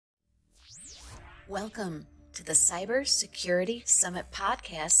Welcome to the Cybersecurity Summit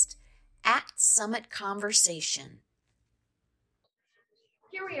podcast at Summit Conversation.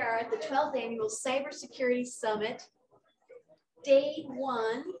 Here we are at the 12th Annual Cybersecurity Summit, Day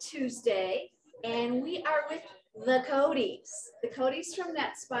 1, Tuesday, and we are with the Codys. The Codys from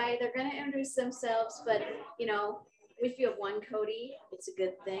NetSpy. They're going to introduce themselves, but, if you have one Cody, it's a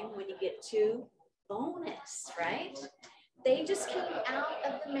good thing. When you get two, bonus, right? They just came out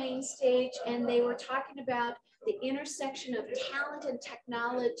of the main stage and they were talking about the intersection of talent and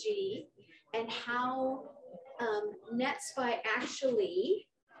technology and how NetSpy actually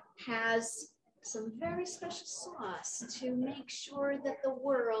has some very special sauce to make sure that the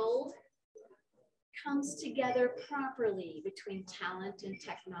world comes together properly between talent and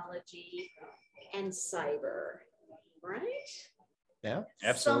technology and cyber, right? Yeah,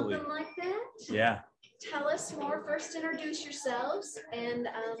 absolutely. Something like that? Yeah. Tell us more. First, introduce yourselves, and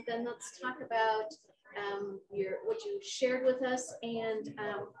then let's talk about what you shared with us and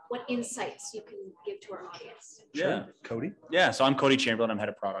what insights you can give to our audience. Yeah, Cody. Yeah, so I'm Cody Chamberlain. I'm head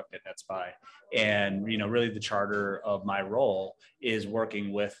of product at NetSpy, and really the charter of my role is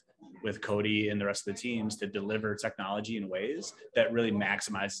working with Cody and the rest of the teams to deliver technology in ways that really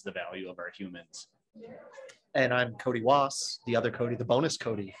maximizes the value of our humans. And I'm Cody Wass, the other Cody, the bonus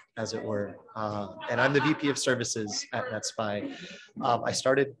Cody, as it were. And I'm the VP of Services at NetSpy. I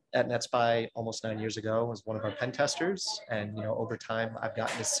started at NetSpy almost 9 years ago as one of our pen testers. And, over time, I've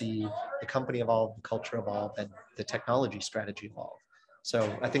gotten to see the company evolve, the culture evolve, and the technology strategy evolve.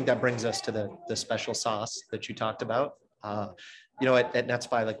 So I think that brings us to the special sauce that you talked about. At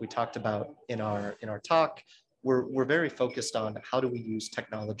NetSpy, like we talked about in our talk, we're very focused on how do we use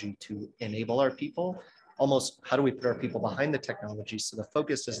technology to enable our people. Almost how do we put our people behind the technology? So the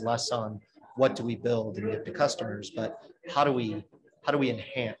focus is less on what do we build and give to customers, but how do we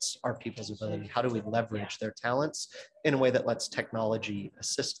enhance our people's ability? How do we leverage their talents in a way that lets technology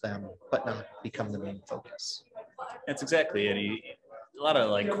assist them, but not become the main focus? That's exactly it. A lot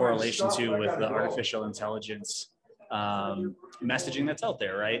of correlation too with the artificial intelligence messaging that's out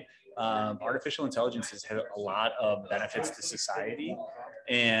there, right? Artificial intelligence has had a lot of benefits to society.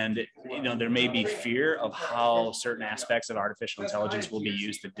 And, there may be fear of how certain aspects of artificial intelligence will be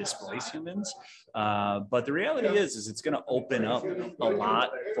used to displace humans. But the reality is it's going to open up a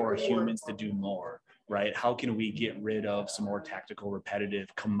lot for humans to do more, right? How can we get rid of some more tactical, repetitive,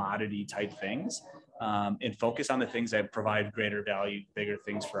 commodity type things and focus on the things that provide greater value, bigger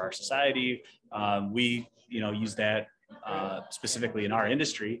things for our society? We, use that specifically in our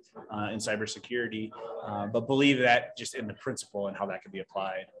industry, in cybersecurity, but believe that just in the principle and how that can be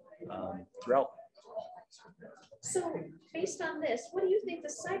applied throughout. So based on this, what do you think the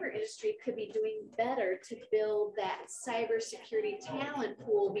cyber industry could be doing better to build that cybersecurity talent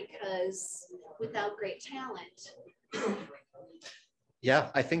pool? Because without great talent. Yeah,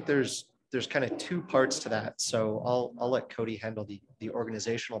 I think there's kind of two parts to that. So I'll let Cody handle the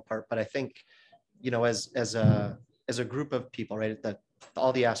organizational part, but I think, as a group of people, right,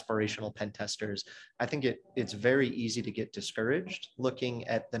 all the aspirational pen testers, I think it's very easy to get discouraged looking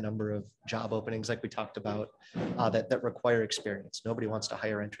at the number of job openings like we talked about that require experience. Nobody wants to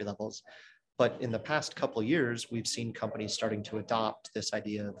hire entry levels. But in the past couple of years, we've seen companies starting to adopt this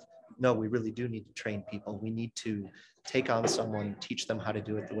idea of, no, we really do need to train people. We need to take on someone, teach them how to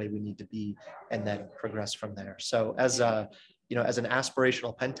do it the way we need to be, and then progress from there. So as an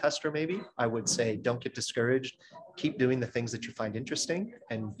aspirational pen tester, maybe I would say, don't get discouraged. Keep doing the things that you find interesting,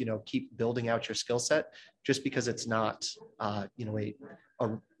 and keep building out your skill set. Just because it's not, I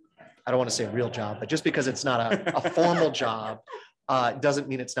don't want to say a real job, but just because it's not a formal job, doesn't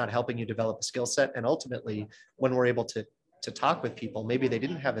mean it's not helping you develop a skill set. And ultimately, when we're able to talk with people, maybe they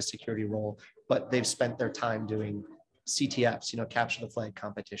didn't have a security role, but they've spent their time doing CTFs, capture the flag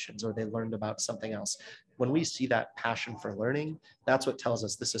competitions, or they learned about something else. When we see that passion for learning, that's what tells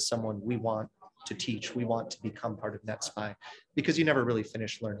us this is someone we want to teach. We want to become part of NetSpy, because you never really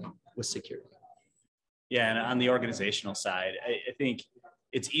finish learning with security. Yeah, and on the organizational side, I think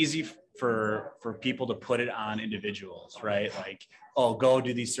it's easy for people to put it on individuals, right? Like, oh, go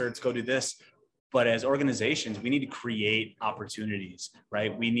do these certs, go do this. But as organizations, we need to create opportunities,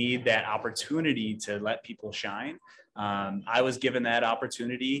 right? We need that opportunity to let people shine. I was given that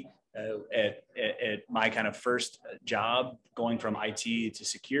opportunity at my kind of first job, going from IT to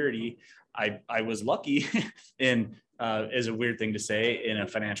security. I was lucky in, is a weird thing to say, in a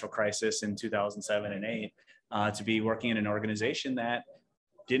financial crisis in 2007 and 8, to be working in an organization that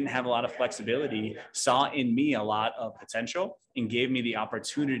didn't have a lot of flexibility, saw in me a lot of potential, and gave me the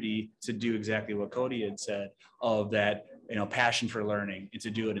opportunity to do exactly what Cody had said, of that passion for learning and to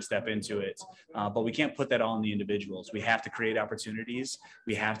do it and step into it. But we can't put that all on the individuals. We have to create opportunities.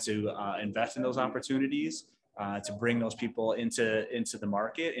 We have to invest in those opportunities to bring those people into the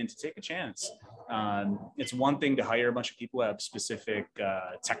market and to take a chance. It's one thing to hire a bunch of people who have specific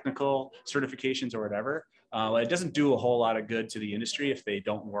technical certifications or whatever. It doesn't do a whole lot of good to the industry if they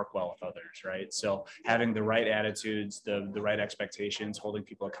don't work well with others, right? So having the right attitudes, the right expectations, holding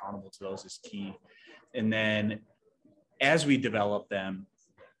people accountable to those is key. And then as we develop them,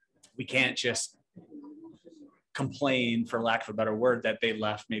 we can't just complain, for lack of a better word, that they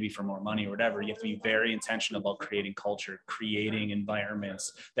left maybe for more money or whatever. You have to be very intentional about creating culture, creating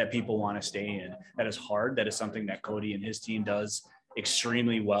environments that people want to stay in. That is hard. That is something that Cody and his team does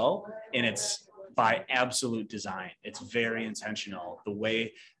extremely well. And it's by absolute design. It's very intentional. The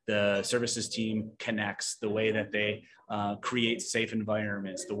way the services team connects, the way that they create safe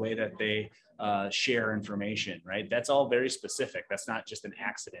environments, the way that they share information, right? That's all very specific. That's not just an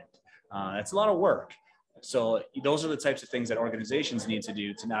accident. That's a lot of work. So those are the types of things that organizations need to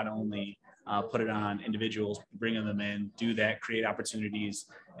do to not only put it on individuals, bringing them in, do that, create opportunities,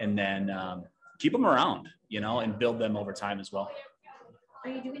 and then keep them around, and build them over time as well. Are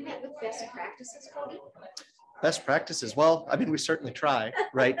you doing that with best practices, Cody? Best practices. Well, I mean, we certainly try,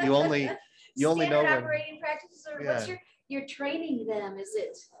 right? You only know when, operating practices, or yeah. What's you're training them? Is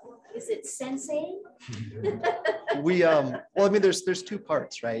it sensei? well, I mean, there's two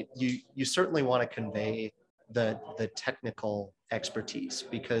parts, right? You certainly want to convey the technical expertise,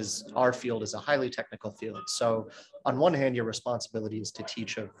 because our field is a highly technical field. So on one hand, your responsibility is to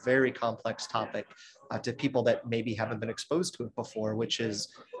teach a very complex topic to people that maybe haven't been exposed to it before, which is,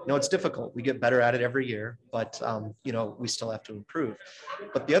 it's difficult. We get better at it every year, but we still have to improve.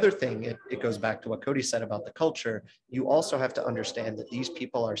 But the other thing, it goes back to what Cody said about the culture. You also have to understand that these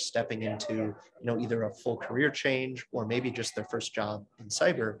people are stepping into, either a full career change or maybe just their first job in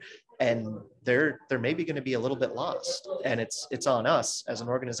cyber. And they're maybe going to be a little bit lost. And it's on us as an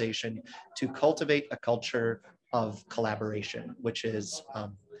organization to cultivate a culture of collaboration, which is,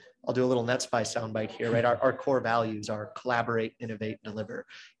 I'll do a little NetSpy soundbite here, right? Our core values are collaborate, innovate, deliver.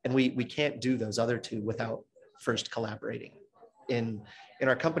 And we can't do those other two without first collaborating. In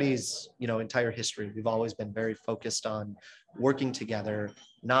our company's, entire history, we've always been very focused on working together,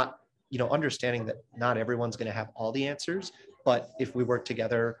 not, understanding that not everyone's going to have all the answers, but if we work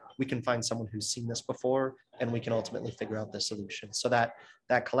together, we can find someone who's seen this before, and we can ultimately figure out the solution. So that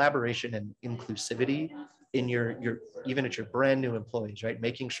collaboration and inclusivity in your even at your brand new employees, right?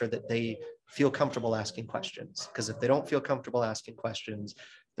 Making sure that they feel comfortable asking questions, because if they don't feel comfortable asking questions,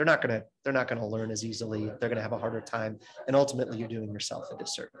 they're not gonna learn as easily. They're gonna have a harder time, and ultimately you're doing yourself a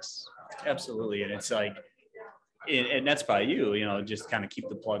disservice. Absolutely, and it's like, and that's by you, just kind of keep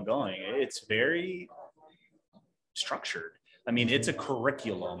the plug going. It's very structured. I mean, it's a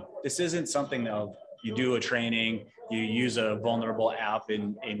curriculum. This isn't something of you do a training, you use a vulnerable app,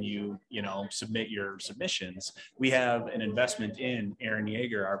 and you submit your submissions. We have an investment in Aaron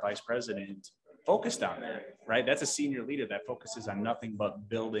Yeager, our vice president, focused on that, right? That's a senior leader that focuses on nothing but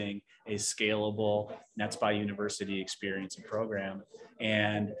building a scalable NetSpy University experience and program.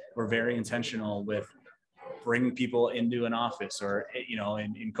 And we're very intentional with bringing people into an office, or,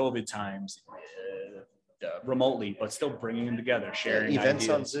 in COVID times, remotely, but still bringing them together, sharing events ideas.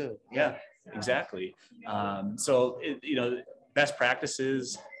 on Zoom. Yeah, exactly. So best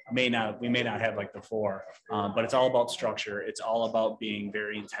practices we may not have like the four, but it's all about structure. It's all about being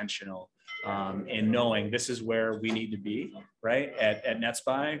very intentional and knowing this is where we need to be, right? At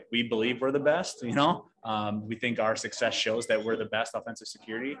NetSpy, we believe we're the best. We think our success shows that we're the best offensive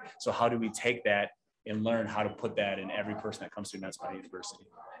security. So how do we take that and learn how to put that in every person that comes through NetSpy University?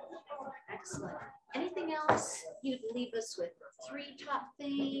 Excellent. Anything else you'd leave us with? 3 top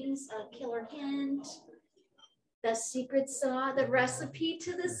things, a killer hint, the secret sauce, the recipe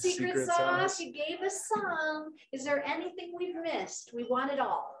to the secret sauce. You gave us some. Is there anything we've missed? We want it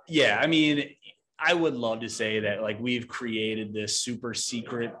all. Yeah, I mean, I would love to say that like we've created this super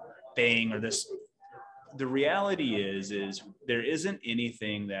secret thing or this. The reality is there isn't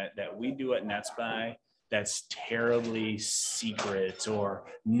anything that we do at NetSpy that's terribly secret or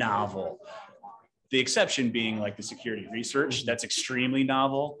novel. The exception being like the security research, that's extremely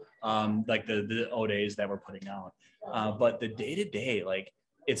novel, like the O-Days that we're putting out. But the day-to-day, like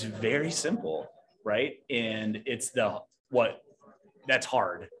it's very simple, right? And it's that's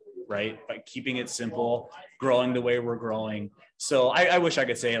hard, right? By keeping it simple, growing the way we're growing. So I wish I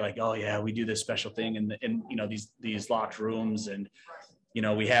could say like, oh yeah, we do this special thing in these locked rooms, and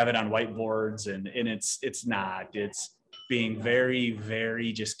we have it on whiteboards, and it's not. It's being very,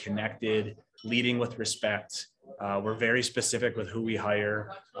 very just connected, leading with respect, We're very specific with who we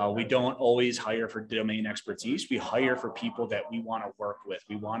hire. We don't always hire for domain expertise. We hire for people that we want to work with.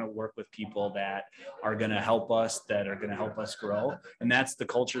 We want to work with people that are going to help us, that are going to help us grow. And that's the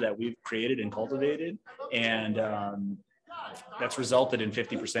culture that we've created and cultivated. And that's resulted in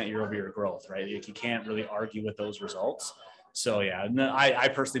 50% year-over-year growth, right? You can't really argue with those results. So yeah, no, I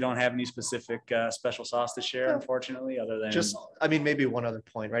personally don't have any specific special sauce to share, unfortunately, other than just, I mean, maybe one other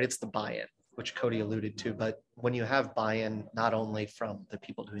point, right? It's the buy-in, which Cody alluded to, but when you have buy-in, not only from the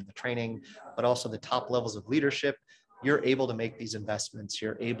people doing the training, but also the top levels of leadership, you're able to make these investments.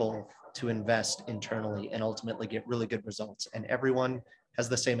 You're able to invest internally and ultimately get really good results. And everyone has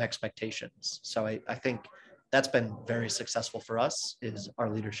the same expectations. So I think that's been very successful for us, is our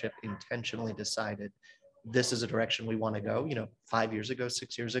leadership intentionally decided this is a direction we want to go, 5 years ago,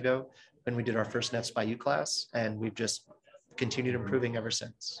 6 years ago, when we did our first Nets by You class, and we've just continued improving ever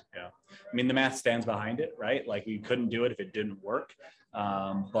since. Yeah. I mean, the math stands behind it, right? Like, we couldn't do it if it didn't work.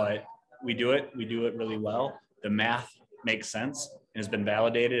 But we do it really well. The math makes sense and has been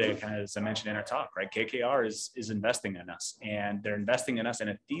validated. And kind of, as I mentioned in our talk, right? KKR is investing in us, and they're investing in us in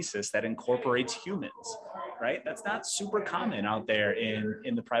a thesis that incorporates humans, right? That's not super common out there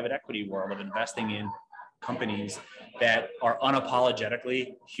in the private equity world, of investing in companies that are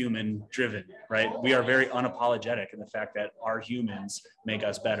unapologetically human driven, right? We are very unapologetic in the fact that our humans make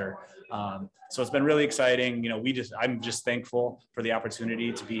us better. So it's been really exciting. I'm just thankful for the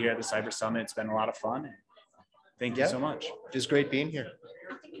opportunity to be here at the Cyber Summit. It's been a lot of fun. Thank you so much. It's great being here.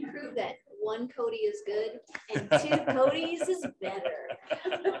 I think you proved that one Cody is good and two Codys is better.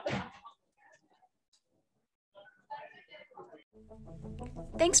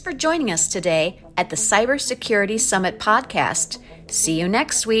 Thanks for joining us today at the Cybersecurity Summit podcast. See you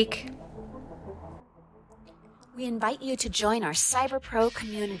next week. We invite you to join our Cyber Pro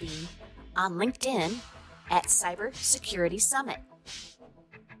community on LinkedIn at Cybersecurity Summit.